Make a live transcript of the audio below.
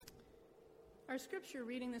Our scripture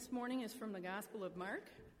reading this morning is from the Gospel of Mark,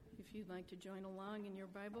 if you'd like to join along in your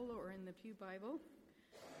Bible or in the Pew Bible.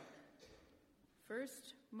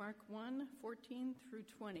 First, Mark 1:14 through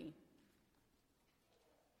 20.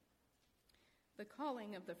 The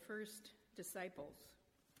calling of the first disciples.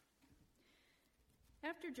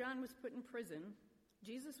 After John was put in prison,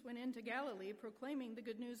 Jesus went into Galilee proclaiming the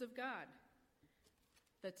good news of God.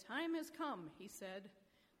 "The time has come," he said.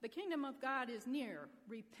 "The kingdom of God is near.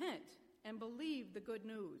 Repent and believe the good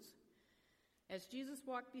news." As Jesus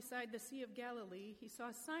walked beside the Sea of Galilee, he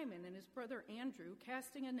saw Simon and his brother Andrew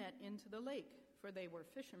casting a net into the lake, for they were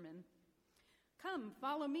fishermen. "Come,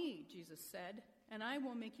 follow me," Jesus said, "and I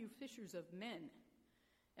will make you fishers of men."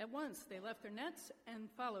 At once they left their nets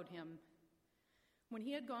and followed him. When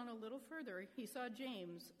he had gone a little further, he saw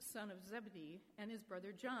James, son of Zebedee, and his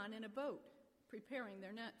brother John in a boat, preparing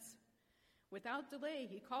their nets. Without delay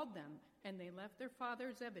he called them, and they left their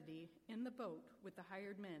father Zebedee in the boat with the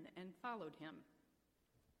hired men and followed him.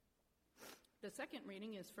 The second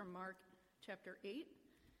reading is from Mark chapter 8,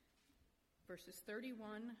 verses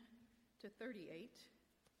 31 to 38.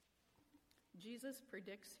 Jesus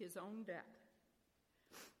predicts his own death.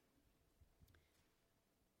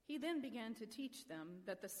 He then began to teach them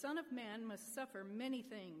that the Son of Man must suffer many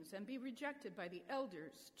things and be rejected by the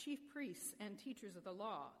elders, chief priests, and teachers of the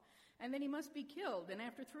law, and that he must be killed and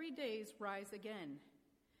after 3 days rise again.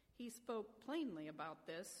 He spoke plainly about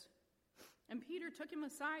this, and Peter took him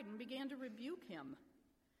aside and began to rebuke him.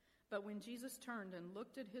 But when Jesus turned and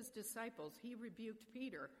looked at his disciples, he rebuked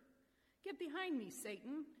Peter. "Get behind me,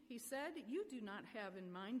 Satan," he said. "You do not have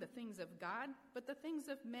in mind the things of God, but the things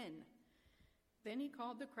of men." Then he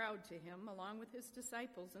called the crowd to him along with his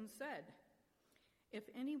disciples and said, "If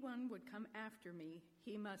anyone would come after me,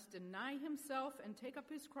 he must deny himself and take up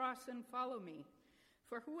his cross and follow me.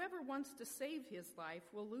 For whoever wants to save his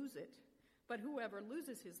life will lose it, but whoever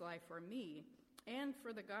loses his life for me and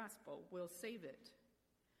for the gospel will save it.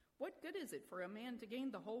 What good is it for a man to gain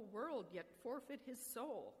the whole world yet forfeit his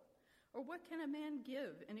soul? Or what can a man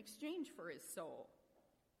give in exchange for his soul?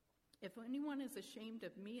 If anyone is ashamed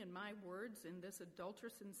of me and my words in this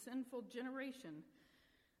adulterous and sinful generation,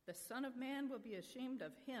 the Son of Man will be ashamed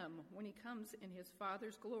of him when he comes in his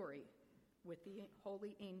Father's glory with the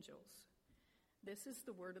holy angels." This is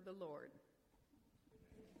the word of the Lord.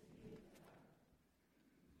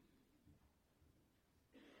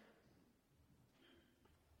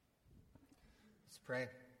 Let's pray.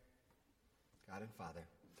 God and Father,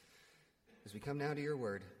 as we come now to your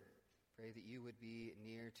word, pray that you would be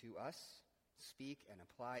near to us, speak and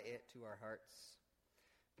apply it to our hearts.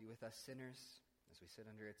 Be with us sinners as we sit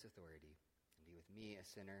under its authority, and be with me, a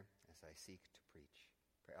sinner, as I seek to preach.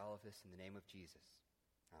 Pray all of this in the name of Jesus.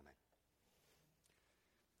 Amen.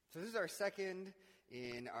 So this is our second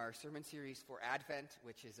in our sermon series for Advent,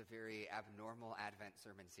 which is a very abnormal Advent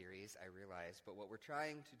sermon series, I realize. But what we're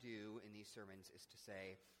trying to do in these sermons is to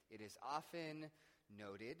say it is often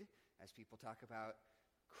noted, as people talk about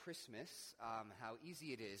Christmas, how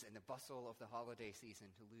easy it is in the bustle of the holiday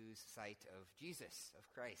season to lose sight of Jesus, of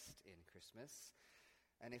Christ in Christmas.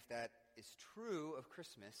 And if that is true of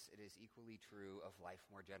Christmas, it is equally true of life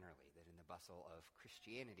more generally, that in the bustle of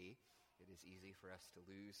Christianity, it is easy for us to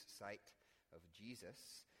lose sight of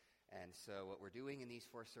Jesus. And so what we're doing in these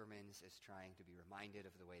 4 sermons is trying to be reminded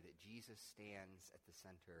of the way that Jesus stands at the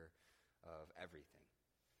center of everything.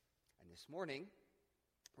 And this morning,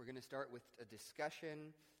 we're going to start with a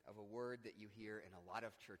discussion of a word that you hear in a lot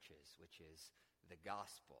of churches, which is the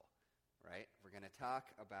gospel, right? We're going to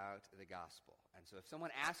talk about the gospel. And so if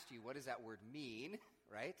someone asked you, what does that word mean,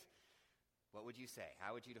 right? What would you say?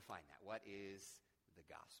 How would you define that? What is the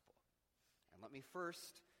gospel? And let me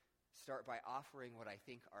first start by offering what I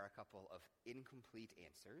think are a couple of incomplete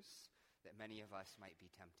answers that many of us might be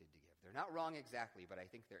tempted to give. They're not wrong exactly, but I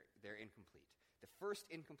think they're incomplete. The first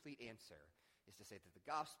incomplete answer is to say that the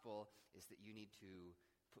gospel is that you need to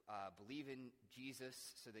believe in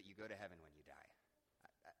Jesus so that you go to heaven when you die.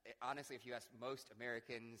 Honestly, if you ask most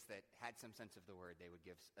Americans that had some sense of the word, they would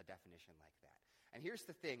give a definition like that. And here's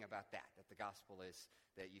the thing about that the gospel is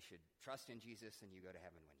that you should trust in Jesus and you go to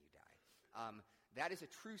heaven when you die. That is a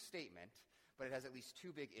true statement, but it has at least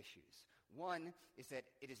 2 big issues. One is that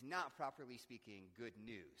it is not, properly speaking, good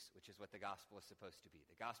news, which is what the gospel is supposed to be.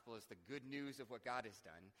 The gospel is the good news of what God has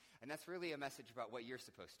done, and that's really a message about what you're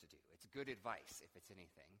supposed to do. It's good advice, if it's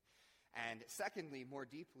anything. And secondly, more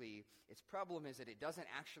deeply, its problem is that it doesn't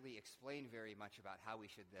actually explain very much about how we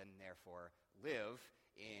should then, therefore, live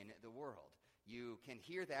in the world. You can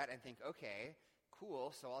hear that and think, okay,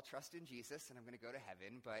 cool, so I'll trust in Jesus and I'm going to go to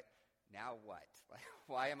heaven, but now what?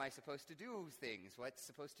 Why am I supposed to do things? What's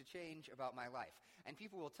supposed to change about my life? And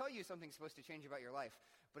people will tell you something's supposed to change about your life,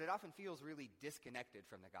 but it often feels really disconnected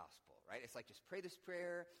from the gospel, right? It's like, just pray this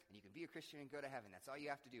prayer, and you can be a Christian and go to heaven. That's all you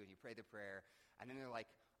have to do, and you pray the prayer. And then they're like,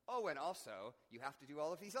 oh, and also, you have to do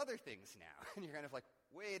all of these other things now. And you're kind of like,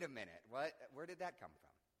 wait a minute, what? Where did that come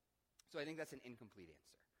from? So I think that's an incomplete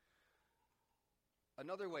answer.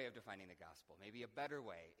 Another way of defining the gospel, maybe a better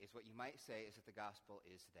way, is what you might say is that the gospel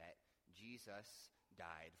is that Jesus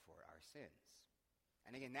died for our sins.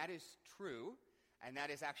 And again, that is true, and that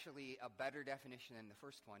is actually a better definition than the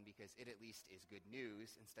first one, because it at least is good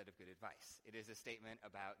news instead of good advice. It is a statement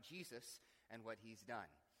about Jesus and what he's done.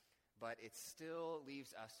 But it still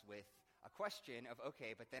leaves us with a question of,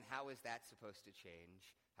 okay, but then how is that supposed to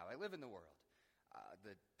change how I live in the world?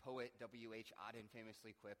 The poet W.H. Auden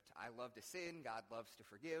famously quipped, "I love to sin, God loves to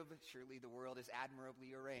forgive, surely the world is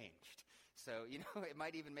admirably arranged." So, it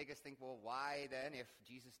might even make us think, well, why then, if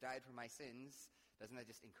Jesus died for my sins, doesn't that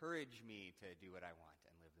just encourage me to do what I want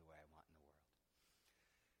and live the way I want in the world?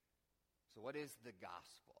 So what is the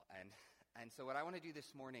gospel? And so what I want to do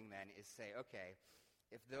this morning then is say, okay,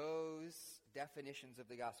 if those definitions of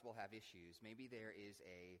the gospel have issues, maybe there is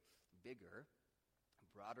a bigger,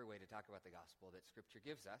 broader way to talk about the gospel that Scripture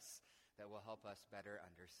gives us that will help us better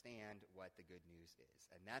understand what the good news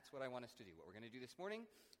is. And that's what I want us to do. What we're going to do this morning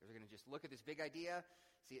is we're going to just look at this big idea,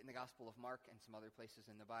 see it in the Gospel of Mark and some other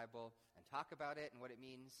places in the Bible, and talk about it and what it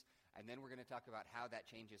means. And then we're going to talk about how that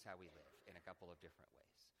changes how we live in a couple of different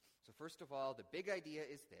ways. So first of all, the big idea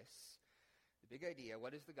is this. The big idea,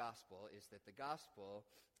 what is the gospel, is that the gospel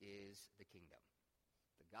is the kingdom.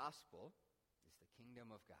 The gospel is the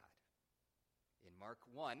kingdom of God. In Mark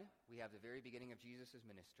 1, we have the very beginning of Jesus'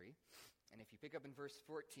 ministry. And if you pick up in verse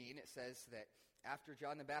 14, it says that after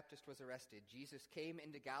John the Baptist was arrested, Jesus came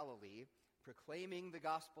into Galilee proclaiming the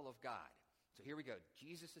gospel of God. So here we go.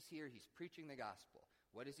 Jesus is here. He's preaching the gospel.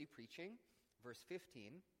 What is he preaching? Verse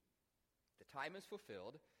 15, the time is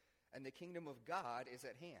fulfilled, and the kingdom of God is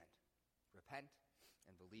at hand. Repent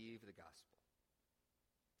and believe the gospel.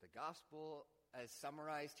 The gospel, as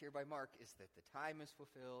summarized here by Mark, is that the time is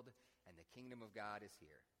fulfilled and the kingdom of God is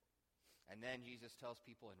here. And then Jesus tells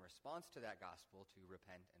people in response to that gospel to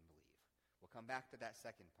repent and believe. We'll come back to that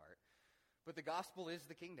second part. But the gospel is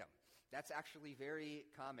the kingdom. That's actually very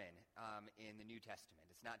common in the New Testament.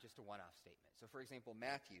 It's not just a one-off statement. So for example,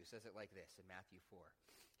 Matthew says it like this in Matthew 4.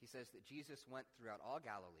 He says that Jesus went throughout all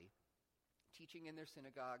Galilee, teaching in their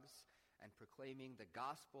synagogues and proclaiming the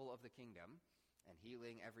gospel of the kingdom and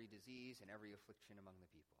healing every disease and every affliction among the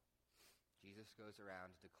people. Jesus goes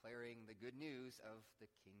around declaring the good news of the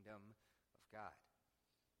kingdom of God.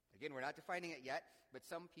 Again, we're not defining it yet, but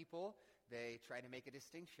some people, they try to make a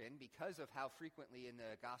distinction because of how frequently in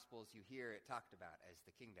the Gospels you hear it talked about as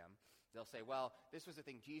the kingdom. They'll say, well, this was the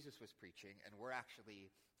thing Jesus was preaching, and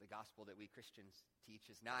the gospel that we Christians teach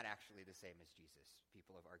is not actually the same as Jesus.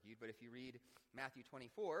 People have argued, but if you read Matthew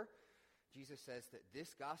 24, Jesus says that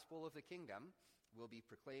this gospel of the kingdom will be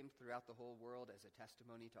proclaimed throughout the whole world as a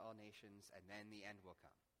testimony to all nations, and then the end will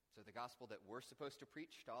come. So the gospel that we're supposed to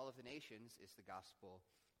preach to all of the nations is the gospel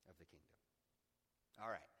of the kingdom.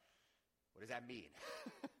 All right. What does that mean?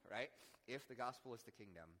 Right? If the gospel is the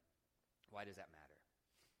kingdom, why does that matter?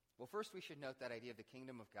 Well, first we should note that idea of the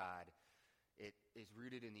kingdom of God, it is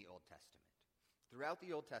rooted in the Old Testament. Throughout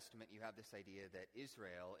the Old Testament, you have this idea that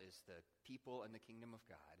Israel is the people and the kingdom of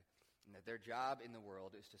God, and that their job in the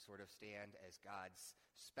world is to sort of stand as God's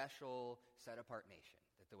special, set-apart nation.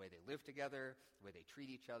 That the way they live together, the way they treat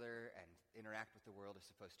each other and interact with the world is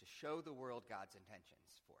supposed to show the world God's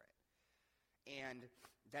intentions for it. And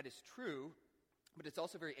that is true, but it's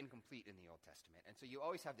also very incomplete in the Old Testament. And so you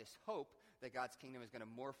always have this hope that God's kingdom is going to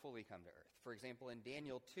more fully come to earth. For example, in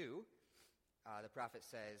Daniel 2, the prophet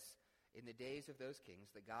says, "In the days of those kings,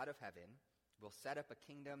 the God of heaven will set up a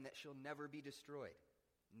kingdom that shall never be destroyed,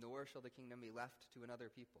 nor shall the kingdom be left to another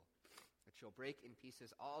people. It shall break in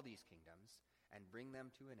pieces all these kingdoms and bring them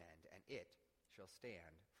to an end, and it shall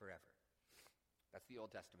stand forever." That's the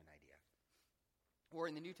Old Testament idea. Or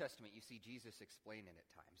in the New Testament, you see Jesus explain it at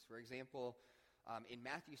times. For example, in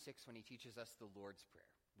Matthew 6, when he teaches us the Lord's Prayer,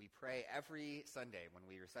 we pray every Sunday when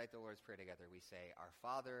we recite the Lord's Prayer together, we say, "Our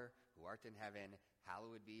Father, who art in heaven,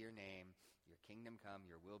 hallowed be your name. Your kingdom come,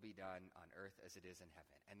 your will be done on earth as it is in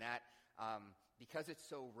heaven." And that, because it's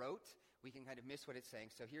so rote, we can kind of miss what it's saying.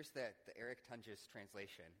 So here's the Eric Tunges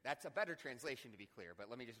translation. That's a better translation, to be clear, but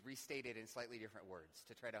let me just restate it in slightly different words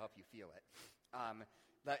to try to help you feel it.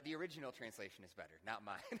 The original translation is better, not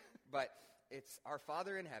mine. But it's, "Our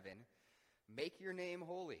Father in heaven, make your name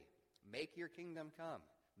holy. Make your kingdom come.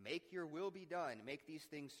 Make your will be done. Make these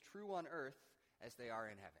things true on earth as they are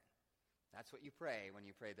in heaven. That's what you pray when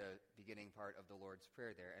you pray the beginning part of the Lord's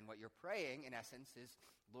Prayer there. And what you're praying, in essence, is,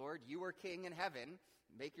 Lord, you are king in heaven.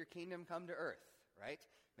 Make your kingdom come to earth, right?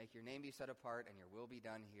 Make your name be set apart and your will be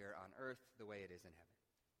done here on earth the way it is in heaven.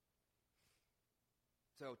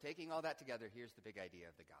 So taking all that together, here's the big idea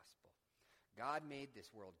of the gospel. God made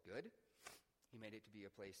this world good. He made it to be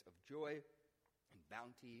a place of joy and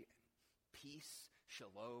bounty and peace.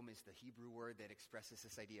 Shalom is the Hebrew word that expresses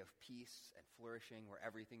this idea of peace and flourishing, where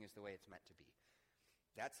everything is the way it's meant to be.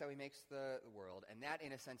 That's how he makes the world, and that,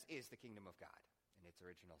 in a sense, is the kingdom of God in its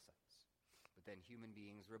original sense. But then human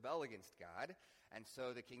beings rebel against God, and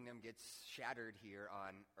so the kingdom gets shattered here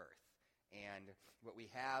on earth. And what we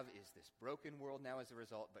have is this broken world now as a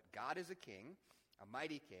result, but God is a king, a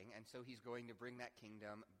mighty king, and so he's going to bring that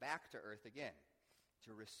kingdom back to earth again,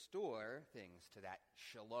 to restore things to that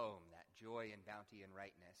shalom, that joy and bounty and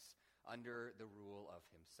rightness under the rule of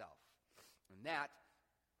himself. And that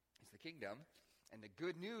is the kingdom. And the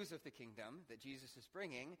good news of the kingdom that Jesus is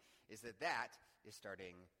bringing is that is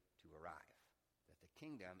starting to arrive, that the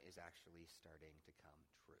kingdom is actually starting to come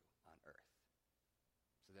true on earth.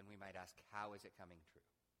 So then we might ask, how is it coming true?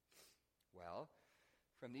 Well,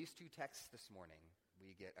 from these two texts this morning,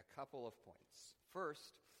 we get a couple of points.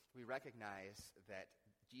 First, we recognize that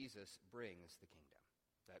Jesus brings the kingdom.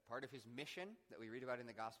 That part of his mission that we read about in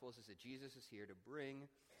the Gospels is that Jesus is here to bring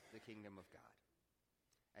the kingdom of God.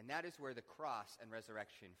 And that is where the cross and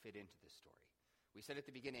resurrection fit into this story. We said at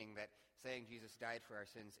the beginning that saying Jesus died for our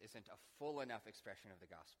sins isn't a full enough expression of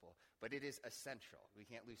the gospel, but it is essential. We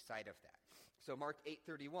can't lose sight of that. So Mark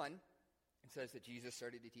 8:31, it says that Jesus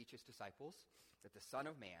started to teach his disciples that the Son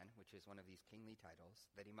of Man, which is one of these kingly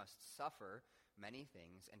titles, that he must suffer many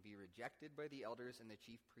things and be rejected by the elders and the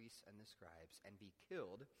chief priests and the scribes and be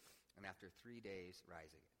killed, and after 3 days rise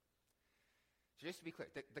again. So just to be clear,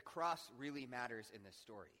 the cross really matters in this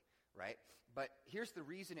story, right? But here's the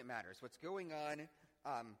reason it matters. What's going on,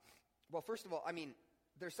 well, first of all,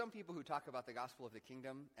 there's some people who talk about the gospel of the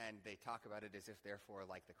kingdom, and they talk about it as if, therefore,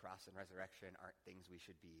 like the cross and resurrection aren't things we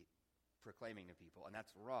should be proclaiming to people, and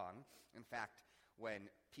that's wrong. In fact, when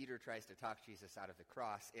Peter tries to talk Jesus out of the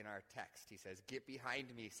cross in our text, he says, "Get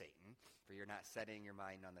behind me, Satan, for you're not setting your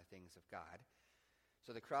mind on the things of God."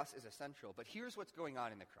 So the cross is essential, but here's what's going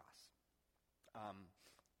on in the cross.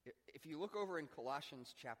 If you look over in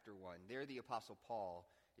Colossians chapter 1, there the Apostle Paul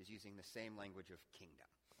is using the same language of kingdom.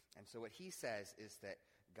 And so what he says is that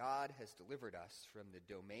God has delivered us from the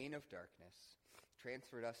domain of darkness,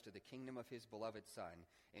 transferred us to the kingdom of his beloved Son,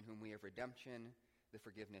 in whom we have redemption, the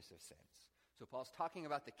forgiveness of sins. So Paul's talking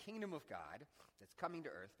about the kingdom of God that's coming to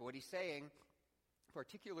earth, but what he's saying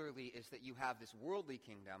particularly is that you have this worldly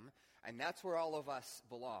kingdom, and that's where all of us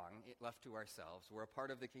belong, left to ourselves. We're a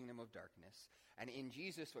part of the kingdom of darkness. And in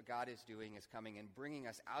Jesus, what God is doing is coming and bringing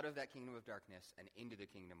us out of that kingdom of darkness and into the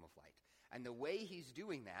kingdom of light. And the way he's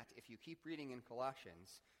doing that, if you keep reading in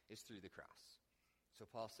Colossians, is through the cross. So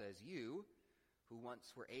Paul says, "You, who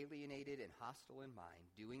once were alienated and hostile in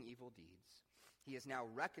mind, doing evil deeds, he is now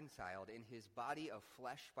reconciled in his body of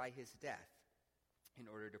flesh by his death, in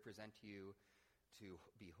order to present you to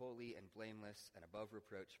be holy and blameless and above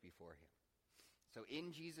reproach before him." So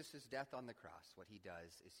in Jesus' death on the cross, what he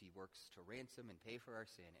does is he works to ransom and pay for our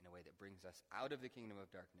sin in a way that brings us out of the kingdom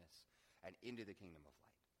of darkness and into the kingdom of light.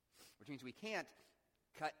 Which means we can't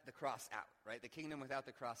cut the cross out, right? The kingdom without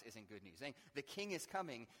the cross isn't good news. Saying the king is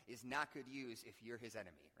coming is not good news if you're his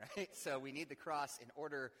enemy, right? So we need the cross in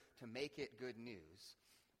order to make it good news.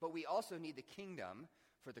 But we also need the kingdom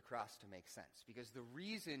for the cross to make sense. Because the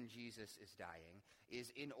reason Jesus is dying is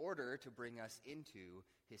in order to bring us into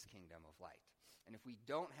his kingdom of light. And if we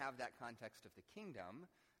don't have that context of the kingdom,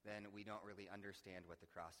 then we don't really understand what the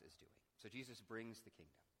cross is doing. So Jesus brings the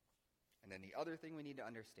kingdom. And then the other thing we need to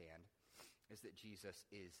understand is that Jesus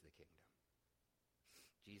is the kingdom.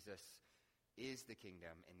 Jesus is the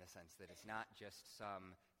kingdom in the sense that it's not just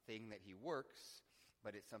some thing that he works,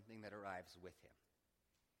 but it's something that arrives with him.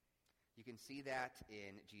 You can see that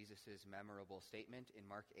in Jesus' memorable statement in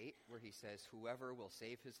Mark 8, where he says, "Whoever will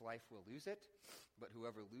save his life will lose it, but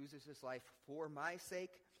whoever loses his life for my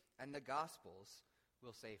sake and the gospel's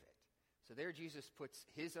will save it." So there Jesus puts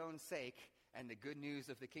his own sake and the good news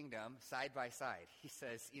of the kingdom side by side. He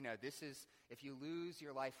says, this is, if you lose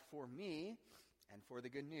your life for me and for the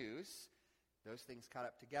good news, those things caught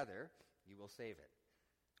up together, you will save it.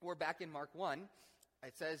 Or back in Mark 1,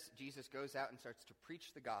 it says Jesus goes out and starts to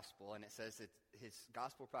preach the gospel, and it says that his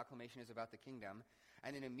gospel proclamation is about the kingdom.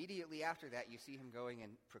 And then immediately after that, you see him going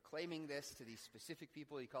and proclaiming this to these specific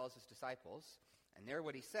people he calls his disciples. And there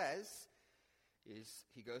what he says is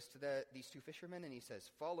he goes to these two fishermen and he says,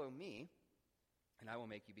 "Follow me, and I will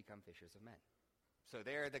make you become fishers of men." So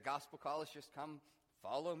there, the gospel call is just come,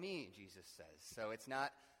 follow me, Jesus says. So it's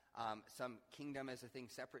not some kingdom as a thing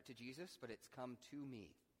separate to Jesus, but it's come to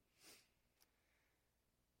me.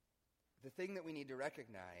 The thing that we need to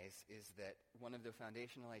recognize is that one of the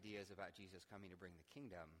foundational ideas about Jesus coming to bring the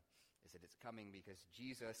kingdom is that it's coming because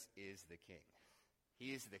Jesus is the king.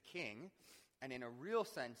 He is the king, and in a real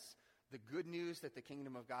sense, the good news that the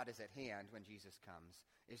kingdom of God is at hand when Jesus comes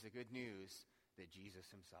is the good news that Jesus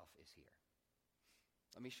himself is here.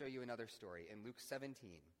 Let me show you another story. In Luke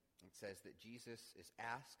 17, it says that Jesus is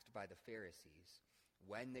asked by the Pharisees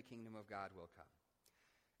when the kingdom of God will come.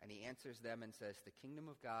 And he answers them and says, "The kingdom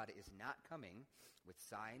of God is not coming with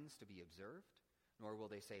signs to be observed, nor will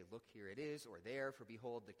they say, 'Look, here it is,' or 'there,' for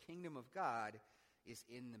behold, the kingdom of God is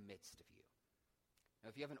in the midst of you." Now,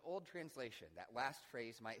 if you have an old translation, that last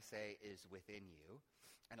phrase might say, "is within you."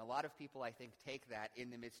 And a lot of people, I think, take that "in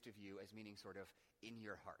the midst of you" as meaning sort of in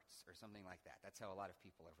your hearts or something like that. That's how a lot of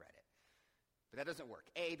people have read it. But that doesn't work.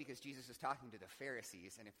 A, because Jesus is talking to the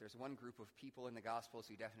Pharisees, and if there's one group of people in the Gospels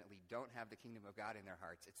who definitely don't have the kingdom of God in their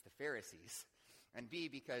hearts, it's the Pharisees. And B,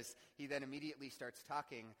 because he then immediately starts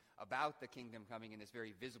talking about the kingdom coming in this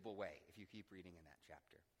very visible way, if you keep reading in that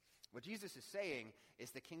chapter. What Jesus is saying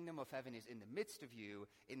is the kingdom of heaven is in the midst of you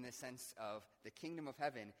in the sense of the kingdom of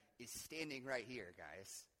heaven is standing right here,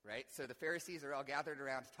 guys, right? So the Pharisees are all gathered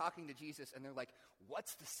around talking to Jesus, and they're like,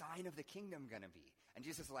 "What's the sign of the kingdom going to be?" And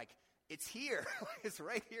Jesus is like, "It's here. It's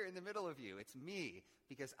right here in the middle of you. It's me,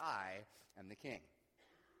 because I am the king."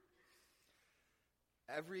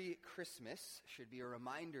 Every Christmas should be a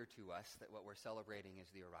reminder to us that what we're celebrating is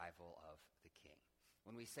the arrival of the king.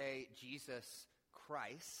 When we say Jesus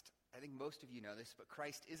Christ, I think most of you know this, but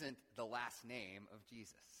Christ isn't the last name of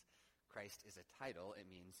Jesus. Christ is a title. It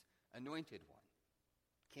means anointed one,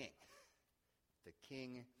 king. The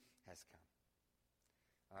king has come.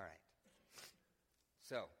 All right.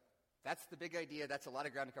 So, that's the big idea. That's a lot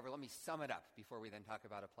of ground to cover. Let me sum it up before we then talk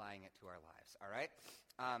about applying it to our lives. All right?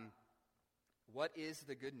 What is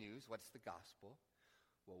the good news? What's the gospel?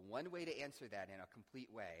 Well, one way to answer that in a complete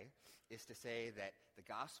way is to say that the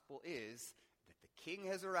gospel is that the king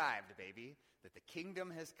has arrived, baby, that the kingdom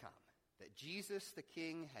has come, that Jesus the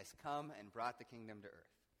king has come and brought the kingdom to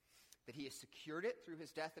earth, that he has secured it through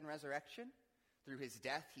his death and resurrection. Through his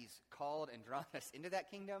death, he's called and drawn us into that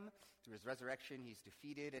kingdom. Through his resurrection, he's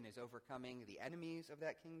defeated and is overcoming the enemies of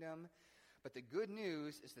that kingdom. But the good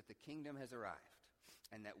news is that the kingdom has arrived,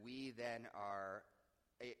 and that we then are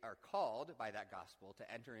called by that gospel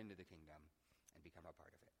to enter into the kingdom and become a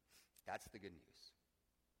part of it. That's the good news.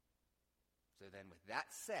 So then with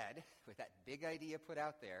that said, with that big idea put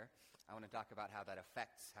out there, I want to talk about how that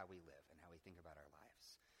affects how we live and how we think about our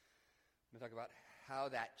lives. I'm going to talk about how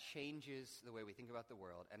that changes the way we think about the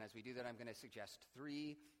world. And as we do that, I'm going to suggest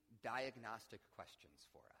 3 diagnostic questions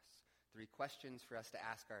for us. 3 questions for us to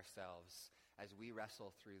ask ourselves as we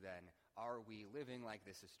wrestle through then, are we living like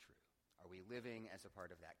this is true? Are we living as a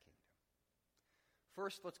part of that kingdom?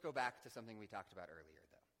 First, let's go back to something we talked about earlier,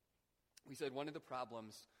 though. We said one of the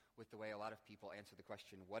problems with the way a lot of people answer the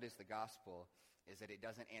question, what is the gospel, is that it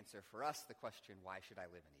doesn't answer for us the question, why should I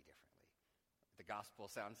live any differently? The gospel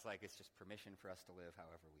sounds like it's just permission for us to live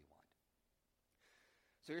however we want.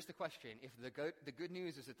 So here's the question. If the good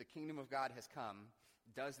news is that the kingdom of God has come,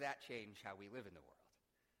 does that change how we live in the world?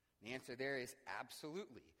 The answer there is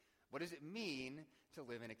absolutely. What does it mean to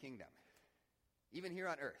live in a kingdom? Even here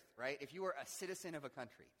on earth, right? If you are a citizen of a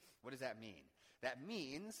country, what does that mean? That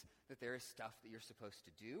means that there is stuff that you're supposed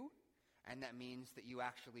to do, and that means that you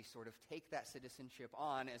actually sort of take that citizenship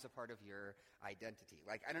on as a part of your identity.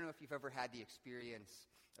 Like, I don't know if you've ever had the experience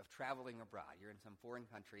of traveling abroad. You're in some foreign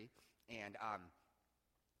country, and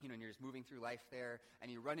and you're just moving through life there,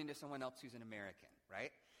 and you run into someone else who's an American,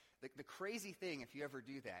 right? The crazy thing, if you ever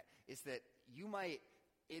do that, is that you might,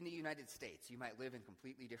 in the United States, you might live in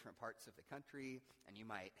completely different parts of the country, and you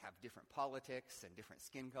might have different politics and different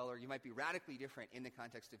skin color. You might be radically different in the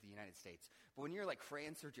context of the United States. But when you're like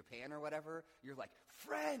France or Japan or whatever, you're like,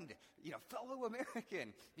 friend, fellow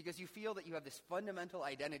American, because you feel that you have this fundamental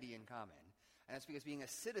identity in common. And that's because being a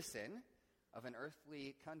citizen of an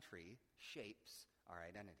earthly country shapes our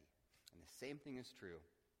identity. And the same thing is true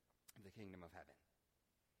of the kingdom of heaven.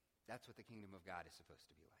 That's what the kingdom of God is supposed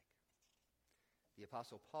to be like. The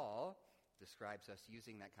Apostle Paul describes us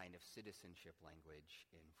using that kind of citizenship language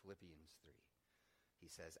in Philippians 3. He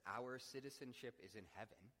says, our citizenship is in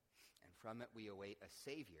heaven, and from it we await a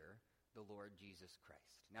Savior, the Lord Jesus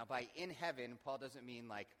Christ. Now, by in heaven, Paul doesn't mean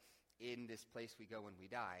like in this place we go when we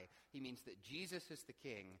die. He means that Jesus is the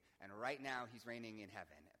king, and right now he's reigning in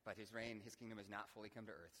heaven. But his kingdom has not fully come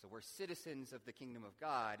to earth. So we're citizens of the kingdom of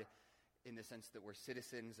God in the sense that we're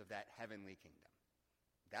citizens of that heavenly kingdom.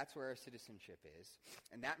 That's where our citizenship is.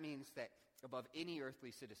 And that means that above any earthly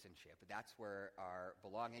citizenship, that's where our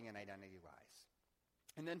belonging and identity lies.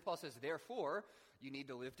 And then Paul says, therefore, you need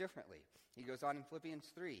to live differently. He goes on in Philippians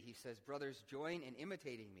 3. He says, brothers, join in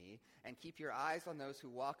imitating me and keep your eyes on those who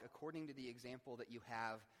walk according to the example that you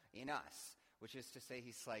have in us. Which is to say,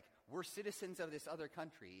 he's like, we're citizens of this other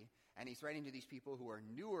country, and he's writing to these people who are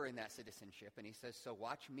newer in that citizenship, and he says, so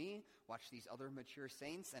watch me, watch these other mature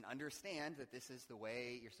saints, and understand that this is the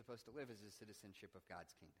way you're supposed to live as a citizenship of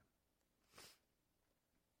God's kingdom.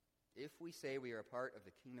 If we say we are a part of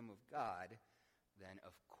the kingdom of God, then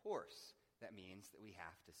of course that means that we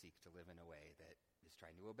have to seek to live in a way that is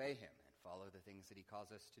trying to obey him and follow the things that he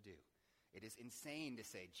calls us to do. It is insane to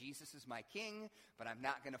say, Jesus is my king, but I'm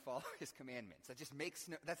not going to follow his commandments.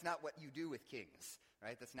 That's not what you do with kings,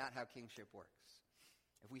 right? That's not how kingship works.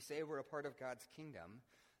 If we say we're a part of God's kingdom,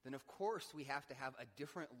 then of course we have to have a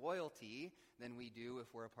different loyalty than we do if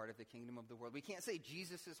we're a part of the kingdom of the world. We can't say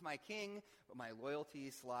Jesus is my king, but my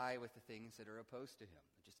loyalties lie with the things that are opposed to him.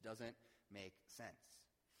 It just doesn't make sense.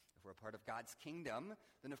 If we're a part of God's kingdom,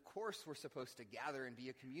 then of course we're supposed to gather and be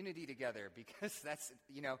a community together because that's,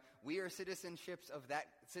 we are citizens of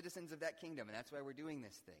that kingdom, and that's why we're doing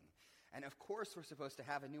this thing. And of course we're supposed to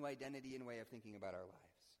have a new identity and way of thinking about our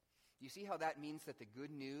lives. You see how that means that the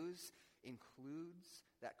good news includes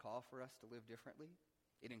that call for us to live differently?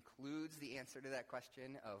 It includes the answer to that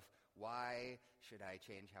question of why should I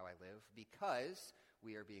change how I live? Because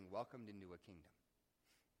we are being welcomed into a kingdom.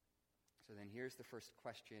 So then here's the first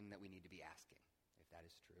question that we need to be asking, if that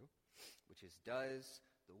is true, which is, does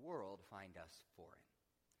the world find us foreign?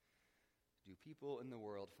 Do people in the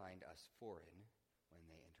world find us foreign when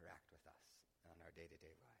they interact with us on our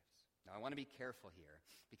day-to-day lives? Now, I want to be careful here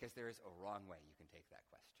because there is a wrong way you can take that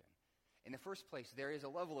question. In the first place, there is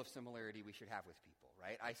a level of similarity we should have with people,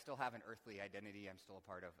 right? I still have an earthly identity. I'm still a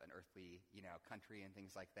part of an earthly, country and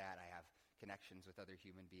things like that. I have connections with other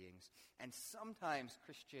human beings. And sometimes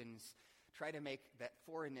Christians try to make that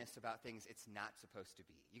foreignness about things it's not supposed to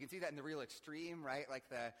be. You can see that in the real extreme, right? Like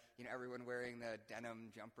everyone wearing the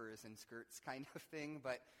denim jumpers and skirts kind of thing.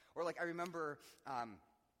 Or I remember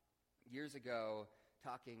years ago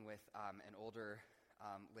talking with an older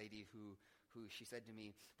lady who she said to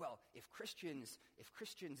me, well, if Christians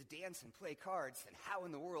dance and play cards, then how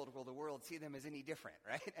in the world will the world see them as any different,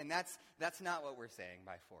 right? And that's not what we're saying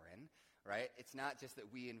by foreign, right? It's not just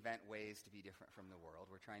that we invent ways to be different from the world.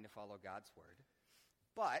 We're trying to follow God's word.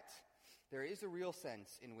 But there is a real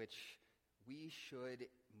sense in which we should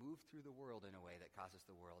move through the world in a way that causes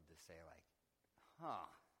the world to say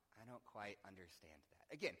I don't quite understand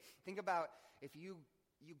that. Again, think about if you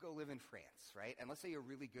go live in France, right? And let's say you're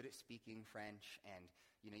really good at speaking French and,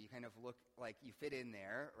 you kind of look like you fit in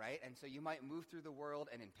there, right? And so you might move through the world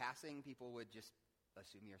and in passing people would just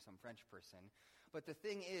assume you're some French person. But the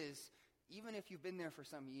thing is, even if you've been there for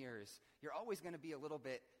some years, you're always going to be a little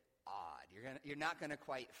bit odd. You're not going to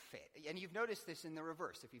quite fit. And you've noticed this in the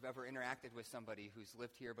reverse. If you've ever interacted with somebody who's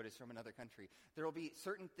lived here but is from another country, there will be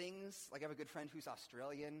certain things, like I have a good friend who's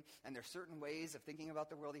Australian, and there's certain ways of thinking about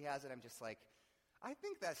the world he has that I'm just like, I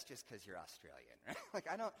think that's just because you're Australian, right?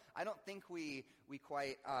 I don't think we're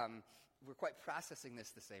quite processing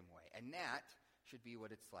this the same way. And that should be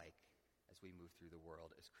what it's like as we move through the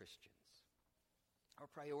world as Christians. Our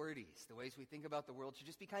priorities, the ways we think about the world should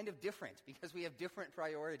just be kind of different because we have different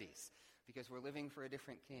priorities, because we're living for a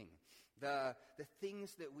different king. The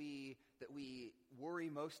things that we worry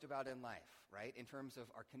most about in life, right, in terms of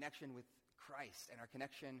our connection with Christ and our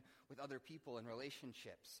connection with other people and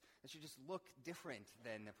relationships, that should just look different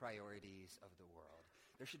than the priorities of the world.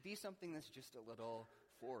 There should be something that's just a little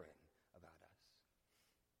foreign about us.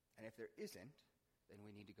 And if there isn't, then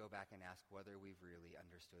we need to go back and ask whether we've really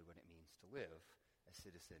understood what it means to live as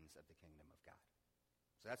citizens of the kingdom of God.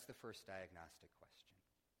 So that's the first diagnostic question.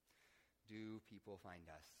 Do people find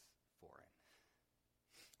us foreign?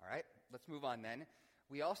 All right, let's move on then.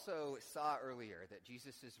 We also saw earlier that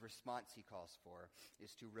Jesus' response he calls for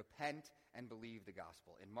is to repent and believe the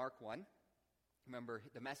gospel. In Mark 1, remember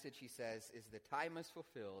the message he says is the time is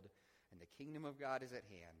fulfilled and the kingdom of God is at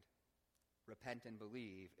hand. Repent and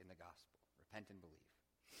believe in the gospel. Repent and believe.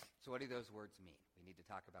 So what do those words mean? We need to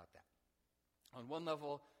talk about that. On one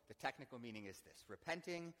level, the technical meaning is this.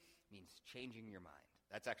 Repenting means changing your mind.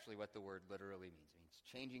 That's actually what the word literally means. It means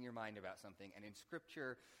changing your mind about something. And in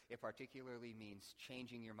Scripture, it particularly means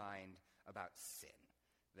changing your mind about sin.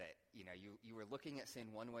 That, you were looking at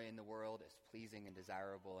sin one way in the world as pleasing and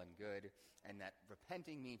desirable and good, and that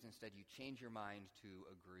repenting means instead you change your mind to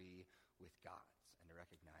agree with God's and to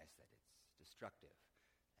recognize that it's destructive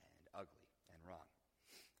and ugly and wrong.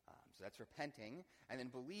 So that's repenting. And then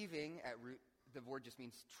believing, at root, the word just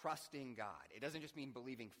means trusting God. It doesn't just mean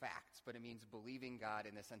believing facts, but it means believing God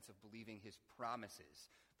in the sense of believing his promises,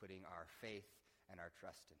 putting our faith and our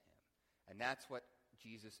trust in him. And that's what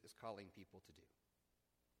Jesus is calling people to do.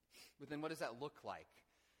 But then what does that look like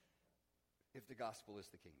if the gospel is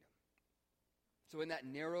the kingdom? So in that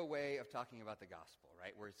narrow way of talking about the gospel,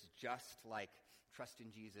 right, where it's just like trust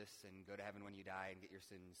in Jesus and go to heaven when you die and get your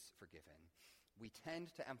sins forgiven, we tend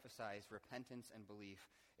to emphasize repentance and belief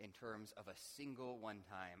in terms of a single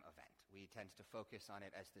one-time event. We tend to focus on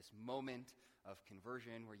it as this moment of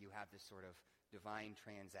conversion where you have this sort of divine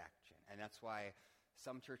transaction. And that's why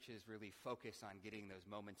some churches really focus on getting those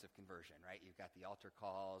moments of conversion, right? You've got the altar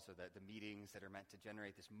calls or the meetings that are meant to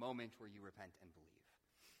generate this moment where you repent and believe.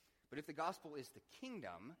 But if the gospel is the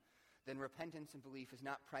kingdom, then repentance and belief is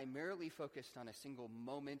not primarily focused on a single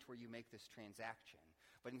moment where you make this transaction,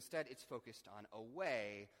 but instead it's focused on a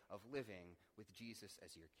way of living with Jesus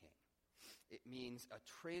as your king. It means a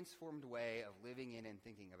transformed way of living in and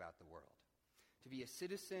thinking about the world. To be a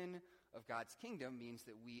citizen of God's kingdom means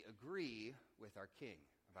that we agree with our king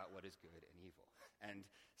about what is good and evil. And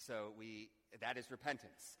so that is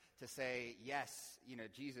repentance. To say, yes,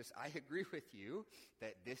 Jesus, I agree with you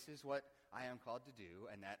that this is what I am called to do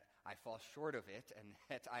and that I fall short of it and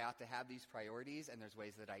that I ought to have these priorities and there's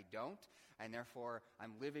ways that I don't. And therefore,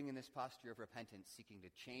 I'm living in this posture of repentance, seeking to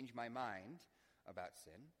change my mind about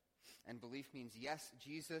sin. And belief means, yes,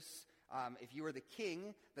 Jesus, if you are the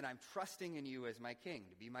king, then I'm trusting in you as my king,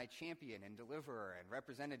 to be my champion and deliverer and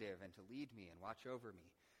representative and to lead me and watch over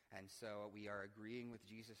me. And so we are agreeing with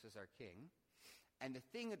Jesus as our king. And the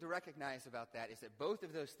thing to recognize about that is that both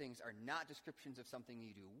of those things are not descriptions of something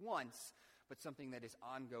you do once, but something that is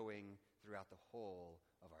ongoing throughout the whole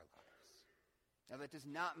of our lives. Now, that does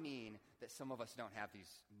not mean that some of us don't have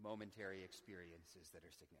these momentary experiences that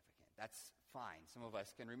are significant. That's fine. Some of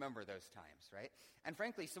us can remember those times, right? And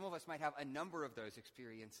frankly, some of us might have a number of those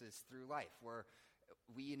experiences through life where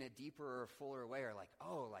we, in a deeper or fuller way, are like,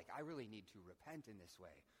 I really need to repent in this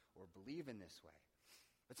way or believe in this way.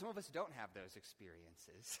 But some of us don't have those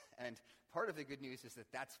experiences. And part of the good news is that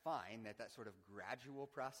that's fine, that sort of gradual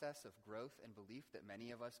process of growth and belief that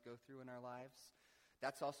many of us go through in our lives,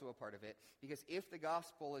 that's also a part of it. Because if the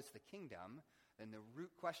gospel is the kingdom, then the root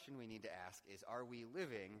question we need to ask is, are we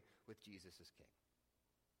living with Jesus as king?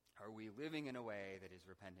 Are we living in a way that is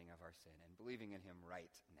repenting of our sin and believing in him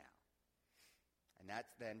right now? And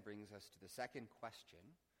that then brings us to the second question,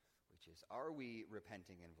 which is, are we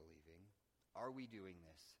repenting and believing? Are we doing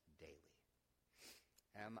this daily?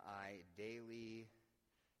 Am I daily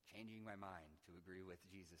changing my mind to agree with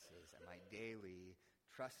Jesus's? Am I daily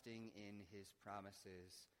trusting in his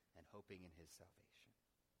promises and hoping in his salvation?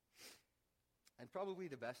 And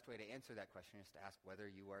probably the best way to answer that question is to ask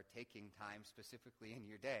whether you are taking time specifically in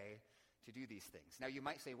your day to do these things. Now, you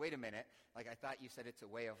might say, wait a minute, I thought you said it's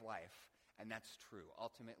a way of life. And that's true.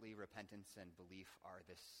 Ultimately, repentance and belief are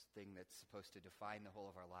this thing that's supposed to define the whole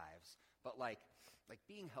of our lives. But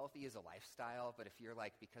being healthy is a lifestyle, but if you're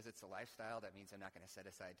because it's a lifestyle, that means I'm not going to set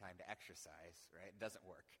aside time to exercise, right? It doesn't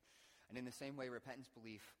work. And in the same way, repentance,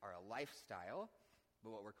 belief are a lifestyle, but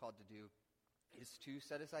what we're called to do is to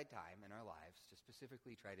set aside time in our lives to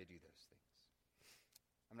specifically try to do those things.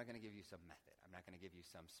 I'm not going to give you some method. I'm not going to give you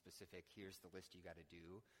some specific, here's the list you got to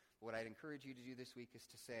do. But what I'd encourage you to do this week is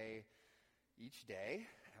to say, each day,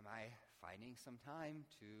 am I finding some time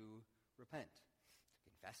to repent, to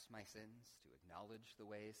confess my sins, to acknowledge the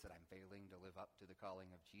ways that I'm failing to live up to the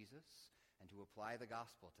calling of Jesus, and to apply the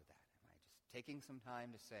gospel to that? Am I just taking some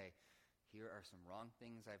time to say, here are some wrong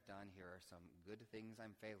things I've done, here are some good things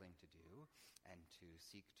I'm failing to do, and to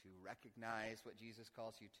seek to recognize what Jesus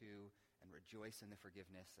calls you to and rejoice in the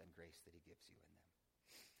forgiveness and grace that he gives you in them?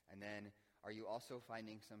 And then, are you also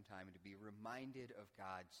finding some time to be reminded of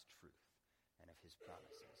God's truth and of his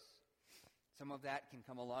promises? Some of that can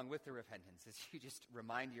come along with the repentance as you just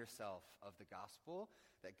remind yourself of the gospel,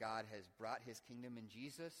 that God has brought his kingdom in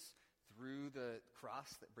Jesus through the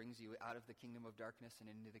cross that brings you out of the kingdom of darkness and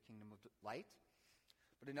into the kingdom of light.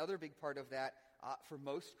 But another big part of that, for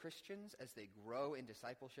most Christians, as they grow in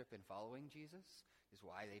discipleship and following Jesus, is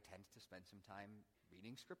why they tend to spend some time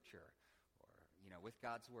reading Scripture or, with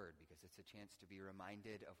God's Word, because it's a chance to be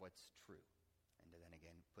reminded of what's true and to then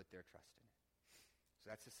again put their trust in it.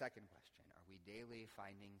 So that's the second question. Are we daily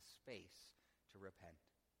finding space to repent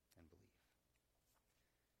and believe?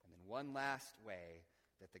 And then one last way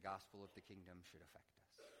that the gospel of the kingdom should affect us.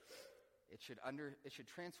 It should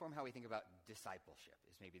transform how we think about discipleship,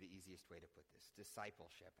 is maybe the easiest way to put this.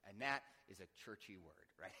 Discipleship. And that is a churchy word,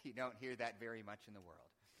 right? You don't hear that very much in the world.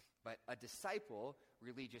 But a disciple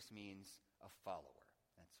really just means a follower.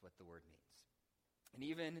 That's what the word means. And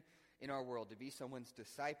even in our world, to be someone's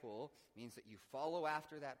disciple means that you follow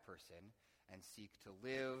after that person and seek to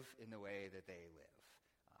live in the way that they live.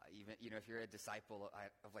 Even, if you're a disciple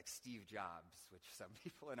of like Steve Jobs, which some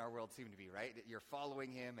people in our world seem to be, right? You're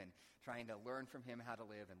following him and trying to learn from him how to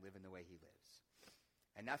live and live in the way he lives.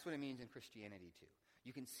 And that's what it means in Christianity too.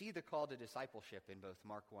 You can see the call to discipleship in both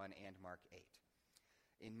Mark 1 and Mark 8.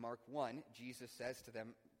 In Mark 1, Jesus says to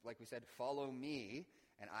them, like we said, "Follow me,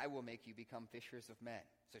 and I will make you become fishers of men."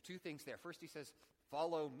 So two things there. First, he says,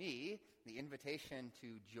 "Follow me," the invitation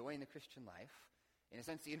to join the Christian life. In a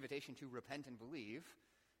sense, the invitation to repent and believe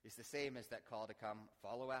is the same as that call to come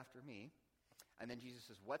follow after me. And then Jesus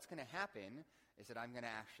says, what's going to happen is that I'm going to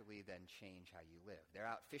actually then change how you live. They're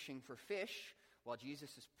out fishing for fish while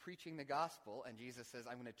Jesus is preaching the gospel, and Jesus says,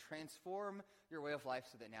 I'm going to transform your way of life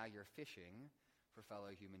so that now you're fishing for fellow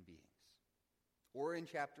human beings. Or in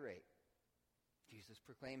chapter 8, Jesus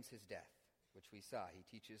proclaims his death, which we saw. He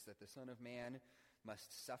teaches that the Son of Man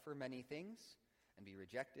must suffer many things and be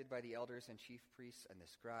rejected by the elders and chief priests and the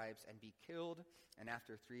scribes, and be killed, and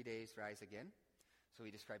after 3 days rise again. So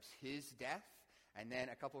he describes his death, and then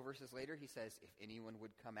a couple verses later he says, if anyone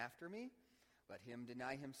would come after me, let him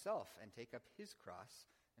deny himself and take up his cross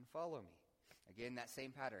and follow me. Again, that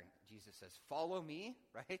same pattern. Jesus says, follow me,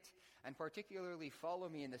 right? And particularly follow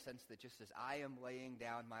me in the sense that just as I am laying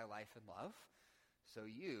down my life in love, so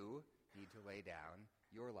you need to lay down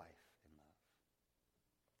your life.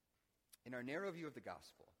 In our narrow view of the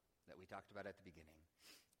gospel that we talked about at the beginning,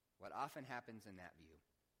 what often happens in that view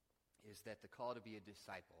is that the call to be a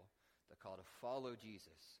disciple, the call to follow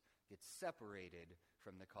Jesus, gets separated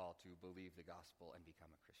from the call to believe the gospel and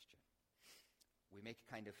become a Christian. We make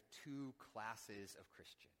kind of two classes of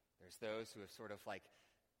Christian. There's those who have sort of like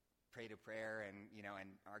prayed a prayer and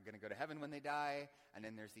are going to go to heaven when they die, and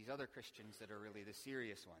then there's these other Christians that are really the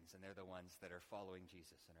serious ones, and they're the ones that are following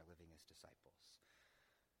Jesus and are living as disciples.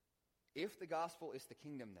 If the gospel is the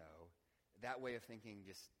kingdom, though, that way of thinking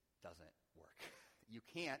just doesn't work. You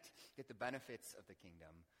can't get the benefits of the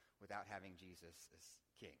kingdom without having Jesus as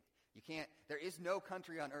king. There is no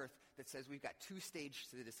country on earth that says we've got two-stage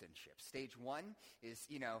citizenship. Stage one is,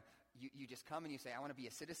 you just come and you say, I want to be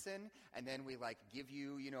a citizen, and then we give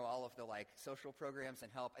you, all of the social programs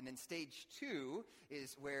and help. And then stage two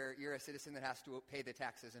is where you're a citizen that has to pay the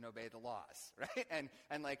taxes and obey the laws, right? And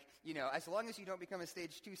as long as you don't become a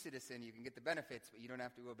stage two citizen, you can get the benefits, but you don't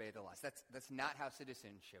have to obey the laws. That's not how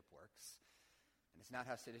citizenship works. And it's not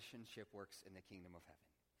how citizenship works in the kingdom of heaven.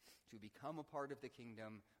 To become a part of the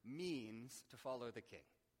kingdom means to follow the king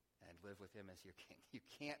and live with him as your king. You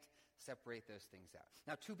can't separate those things out.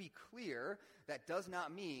 Now, to be clear, that does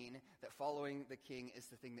not mean that following the king is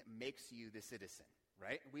the thing that makes you the citizen,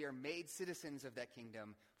 right? We are made citizens of that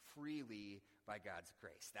kingdom freely by God's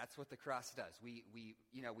grace. That's what the cross does. We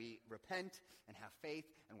repent and have faith,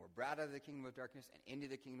 and we're brought out of the kingdom of darkness and into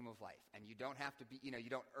the kingdom of life. And you don't have to be, you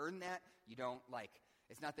don't earn that. You don't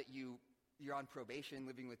it's not that you're on probation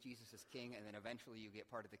living with Jesus as king, and then eventually you get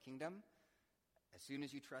part of the kingdom. As soon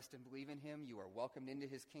as you trust and believe in him, you are welcomed into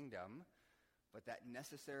his kingdom, but that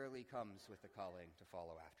necessarily comes with the calling to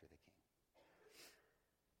follow after the king.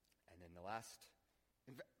 And then the last,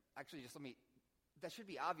 that should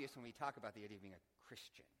be obvious when we talk about the idea of being a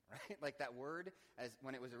Christian, right? That word, as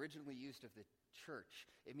when it was originally used of the church,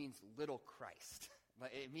 it means little Christ.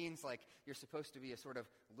 It means you're supposed to be a sort of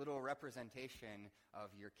little representation of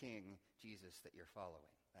your king, Jesus, that you're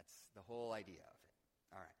following. That's the whole idea of it.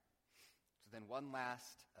 All right. So then one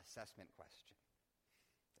last assessment question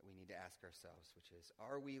that we need to ask ourselves, which is,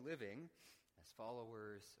 are we living as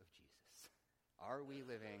followers of Jesus? Are we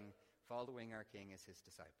living following our king as his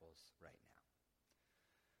disciples right now?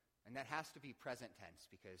 And that has to be present tense,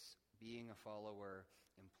 because being a follower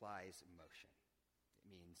implies motion. It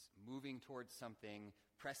means moving towards something,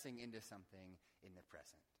 pressing into something in the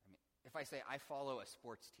present. If I say I follow a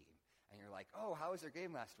sports team, and you're like, oh, how was their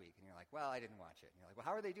game last week? And you're like, well, I didn't watch it. And you're like, well,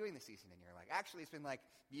 how are they doing this season? And you're like, actually, it's been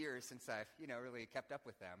years since I've, really kept up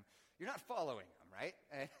with them. You're not following them, right?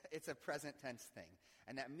 It's a present tense thing.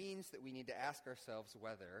 And that means that we need to ask ourselves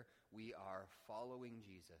whether we are following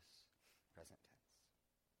Jesus, present tense.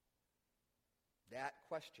 That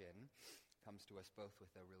question comes to us both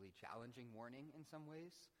with a really challenging warning in some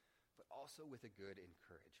ways, but also with a good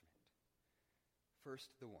encouragement.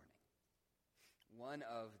 First, the warning. One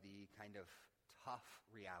of the kind of tough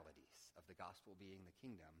realities of the gospel being the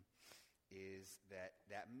kingdom is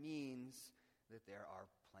that means that there are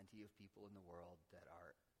plenty of people in the world that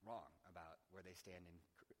are wrong about where they stand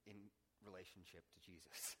in relationship to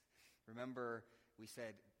Jesus. Remember, we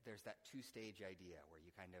said there's that two-stage idea where you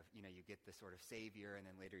kind of, you get the sort of savior and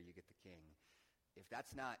then later you get the king. If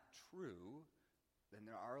that's not true, then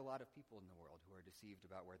there are a lot of people in the world who are deceived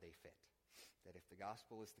about where they fit. That if the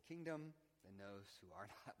gospel is the kingdom, then those who are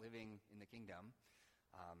not living in the kingdom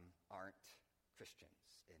aren't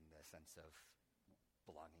Christians in the sense of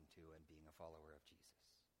belonging to and being a follower of Jesus.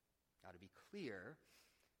 Now, to be clear,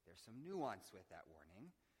 there's some nuance with that warning.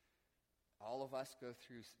 All of us go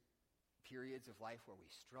through periods of life where we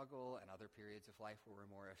struggle and other periods of life where we're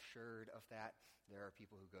more assured of that. There are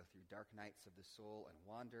people who go through dark nights of the soul and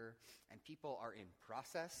wander, and people are in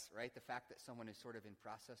process, right? The fact that someone is sort of in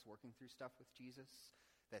process working through stuff with Jesus,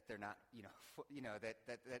 that they're not,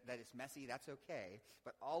 that it's messy, that's okay.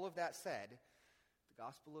 But all of that said, the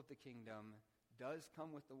gospel of the kingdom does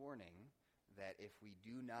come with the warning that if we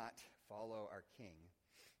do not follow our king,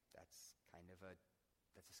 that's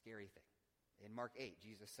a scary thing. In Mark 8,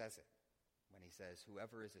 Jesus says it when he says,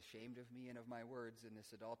 "Whoever is ashamed of me and of my words in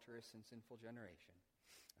this adulterous and sinful generation,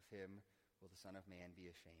 of him will the Son of Man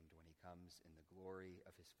be ashamed when he comes in the glory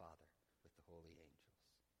of his Father with the holy angels."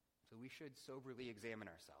 So we should soberly examine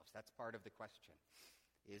ourselves. That's part of the question.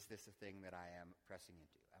 Is this a thing that I am pressing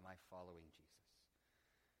into? Am I following Jesus?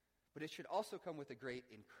 But it should also come with a great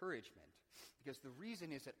encouragement, because the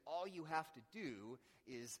reason is that all you have to do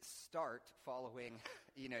is start following,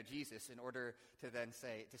 Jesus in order to then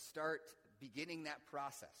to start beginning that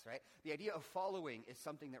process, right? The idea of following is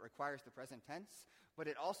something that requires the present tense, but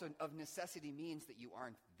it also of necessity means that you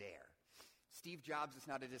aren't there. Steve Jobs is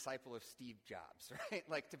not a disciple of Steve Jobs, right?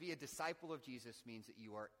 Like, to be a disciple of Jesus means that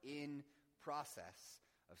you are in process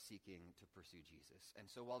of seeking to pursue Jesus. And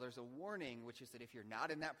so while there's a warning, which is that if you're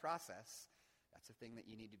not in that process, that's a thing that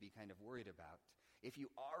you need to be kind of worried about. If you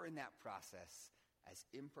are in that process, as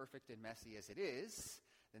imperfect and messy as it is,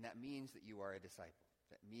 then that means that you are a disciple.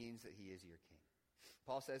 That means that he is your king.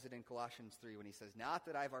 Paul says it in Colossians 3 when he says, "Not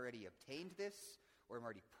that I've already obtained this or am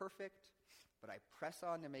already perfect, but I press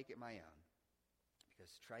on to make it my own,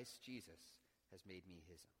 because Christ Jesus has made me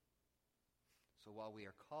his own." So while we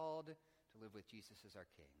are called to live with Jesus as our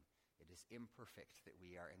king, it is imperfect that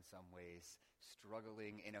we are in some ways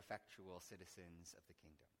struggling, ineffectual citizens of the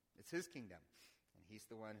kingdom. It's his kingdom, and he's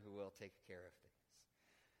the one who will take care of things.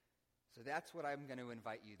 So that's what I'm going to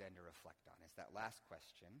invite you then to reflect on, is that last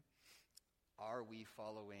question. Are we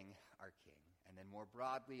following our king? And then more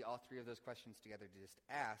broadly, all three of those questions together, to just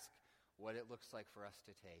ask what it looks like for us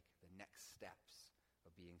to take the next steps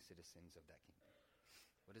of being citizens of that kingdom.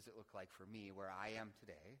 What does it look like for me, where I am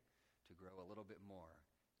today, to grow a little bit more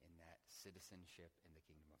in that citizenship in the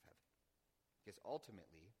kingdom of heaven? Because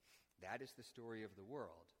ultimately, that is the story of the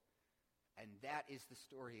world, and that is the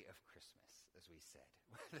story of Christmas, as we said.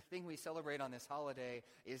 The thing we celebrate on this holiday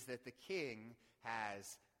is that the king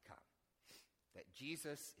has come, that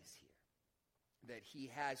Jesus is here, that he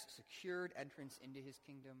has secured entrance into his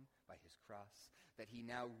kingdom by his cross, that he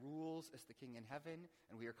now rules as the king in heaven,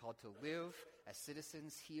 and we are called to live as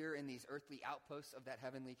citizens here in these earthly outposts of that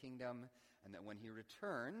heavenly kingdom, and that when he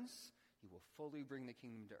returns, he will fully bring the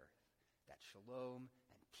kingdom to earth. That shalom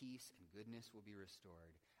and peace and goodness will be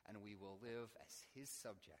restored, and we will live as his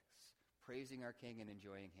subjects, praising our king and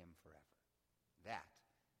enjoying him forever. That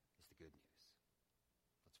is the good news.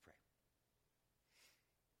 Let's pray.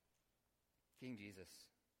 King Jesus,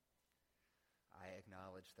 I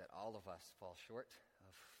acknowledge that all of us fall short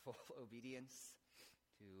of full obedience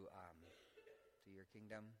to your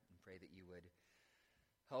kingdom, and pray that you would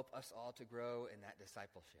help us all to grow in that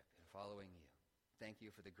discipleship in following you. Thank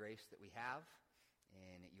you for the grace that we have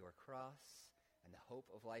in your cross and the hope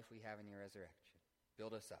of life we have in your resurrection.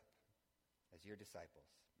 Build us up as your disciples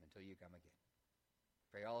until you come again.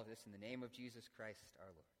 Pray all of this in the name of Jesus Christ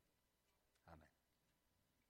our Lord.